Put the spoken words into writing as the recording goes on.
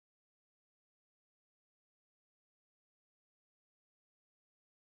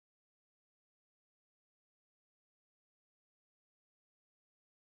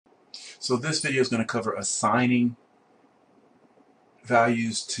So this video is going to cover assigning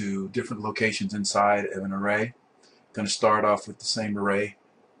values to different locations inside of an array. Going to start off with the same array,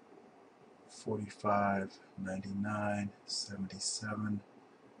 45, 99, 77,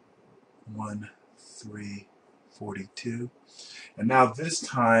 1, 3, 42. And now this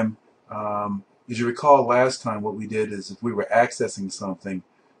time, as you recall last time, what we did is if we were accessing something,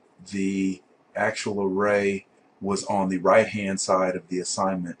 the actual array was on the right hand side of the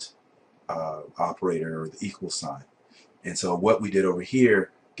assignment operator, or the equal sign. And so what we did over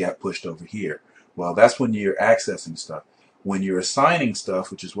here got pushed over here. Well, that's when you're accessing stuff. When you're assigning stuff,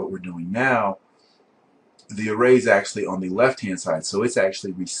 which is what we're doing now, the array is actually on the left hand side, so it's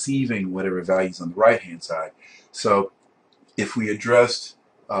actually receiving whatever values on the right hand side. So if we addressed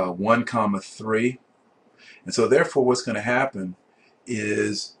 1 comma 3, and so therefore what's going to happen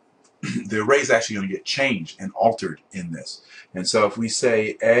is the array is actually going to get changed and altered in this. And so if we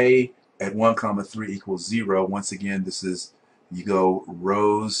say a at 1 comma 3 equals 0, once again this is, you go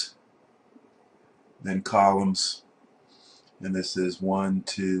rows, then columns, and this is 1,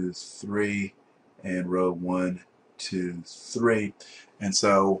 2, 3, and row 1, 2, 3. And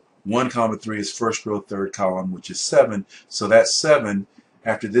so 1 comma 3 is first row, third column, which is 7. So that 7,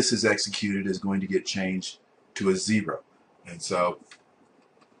 after this is executed, is going to get changed to a 0. And so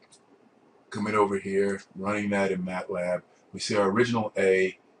coming over here, running that in MATLAB, we see our original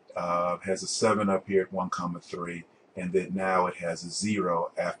A has a 7 up here at 1 comma 3, and then now it has a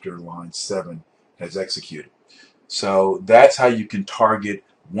 0 after line 7 has executed. So that's how you can target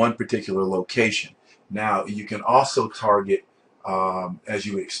one particular location. Now you can also target, as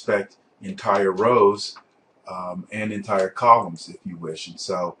you would expect, entire rows and entire columns if you wish. And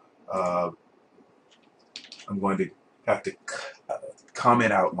so I'm going to have to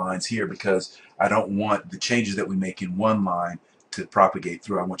comment out lines here because I don't want the changes that we make in one line to propagate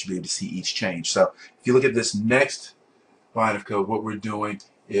through. I want you to be able to see each change. So if you look at this next line of code, what we're doing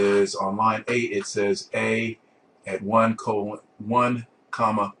is on line 8 it says A at 1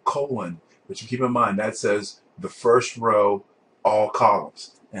 comma colon, but you keep in mind that says the first row all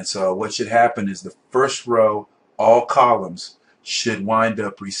columns. And so what should happen is the first row all columns should wind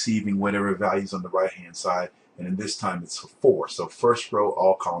up receiving whatever values on the right hand side, and in this time it's a 4. So first row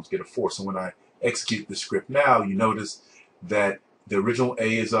all columns get a 4. So when I execute the script now, you notice that the original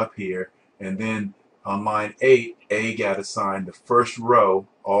A is up here, and then on line 8 A got assigned the first row,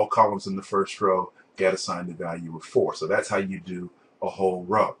 all columns in the first row got assigned the value of 4. So that's how you do a whole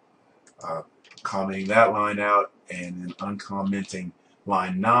row. Commenting that line out and then uncommenting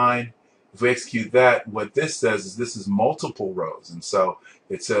line 9. If we execute that, what this says is this is multiple rows. And so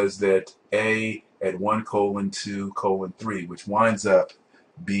it says that A at 1 colon 2 colon 3, which winds up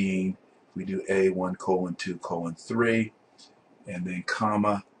being, we do A 1 colon 2 colon 3, and then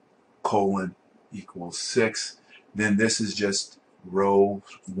comma colon equals 6. Then this is just rows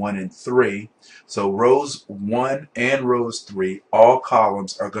 1 and 3. So rows 1 and rows 3, all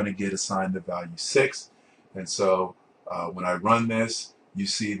columns are going to get assigned the value 6. And so when I run this, you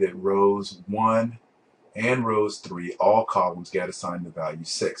see that rows 1 and rows 3, all columns get assigned the value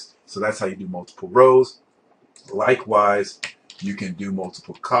 6. So that's how you do multiple rows. Likewise, you can do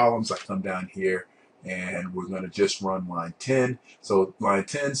multiple columns. I come down here and we're going to just run line 10. So line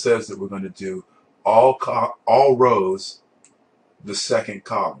 10 says that we're going to do all rows the second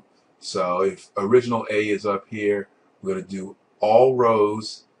column. So if original A is up here, we're going to do all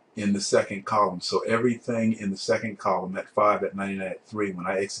rows in the second column. So everything in the second column, at 5, at 99, at 3, when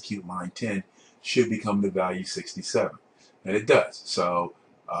I execute line 10, should become the value 67. And it does. So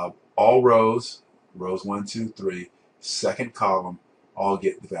all rows, rows 1, 2, 3, second column, all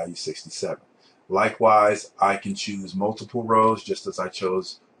get the value 67. Likewise, I can choose multiple rows just as I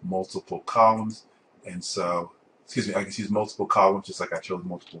chose multiple columns. And so, excuse me, I can choose multiple columns just like I chose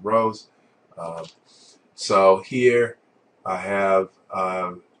multiple rows. So here I have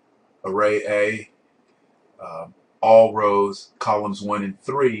array A, all rows, columns 1 and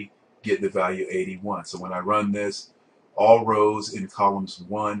 3 get the value 81. So when I run this, all rows in columns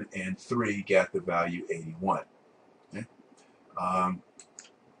 1 and 3 get the value 81. Okay?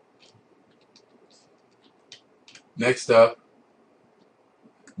 Next up,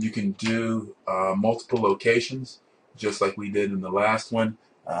 you can do multiple locations, just like we did in the last one.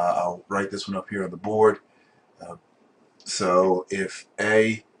 I'll write this one up here on the board. So if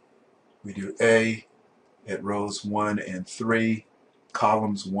we do A at rows 1 and 3,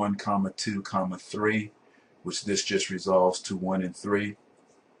 columns 1, comma 2, comma 3, which this just resolves to 1 and 3,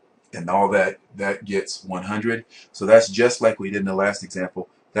 and all that gets 100. So that's just like we did in the last example.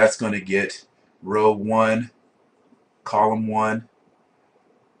 That's going to get row 1, column 1,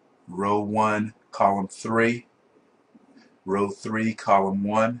 row 1, column 3, row 3, column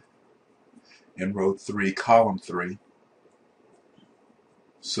 1, and row 3, column 3.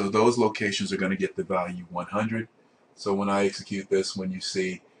 So those locations are going to get the value 100. So when I execute this, when you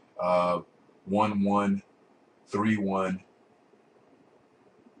see 1, 1, 3, 1,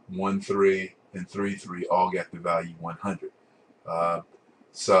 1, 3, and 3, 3 all get the value 100.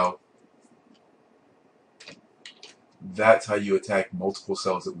 So that's how you attack multiple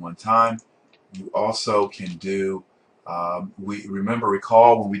cells at one time. You also can do,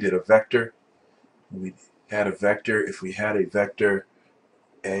 recall when we did a vector, we had a vector, if we had a vector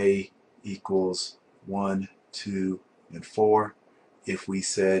A equals 1, 2, and 4, if we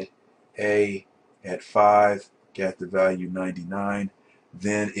said A at 5 got the value 99,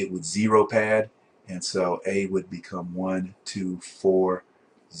 then it would zero pad, and so A would become 1, 2, 4,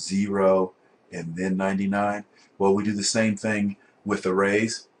 0, and then 99. Well, we do the same thing with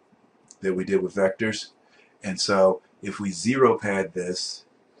arrays that we did with vectors, and so if we zero pad this,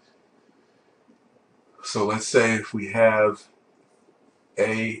 so let's say if we have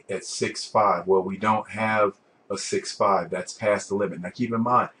A at 6, 5, well, we don't have a 6, 5. That's past the limit. Now keep in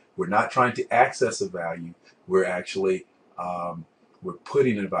mind, we're not trying to access a value. We're actually we're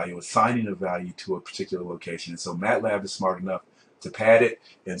putting a value, assigning a value to a particular location. And so MATLAB is smart enough to pad it,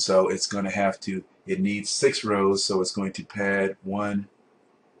 and so it's going to have to, it needs 6 rows, so it's going to pad 1.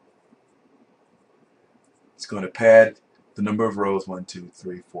 It's going to pad the number of rows 1, 2,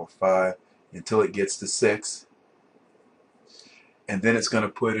 3, 4, 5 until it gets to 6. And then it's going to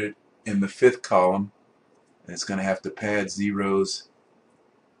put it in the 5th column, and it's going to have to pad zeros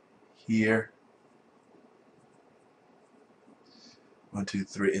here, 1, 2,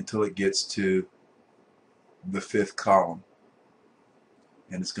 3, until it gets to the 5th column,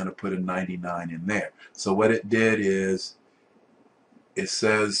 and it's going to put a 99 in there. So what it did is, it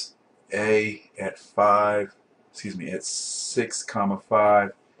says A at 6,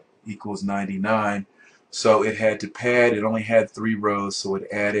 5 equals 99. So it had to pad, it only had 3 rows, so it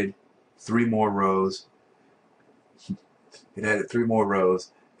added 3 more rows. It added 3 more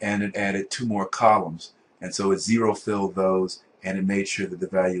rows, and it added 2 more columns. And so it zero filled those, and it made sure that the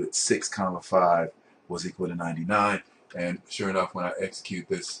value at 6, 5 was equal to 99. And sure enough, when I execute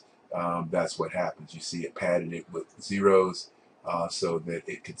this, that's what happens. You see it padded it with zeros so that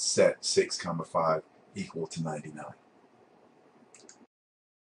it could set 6, 5 equal to 99.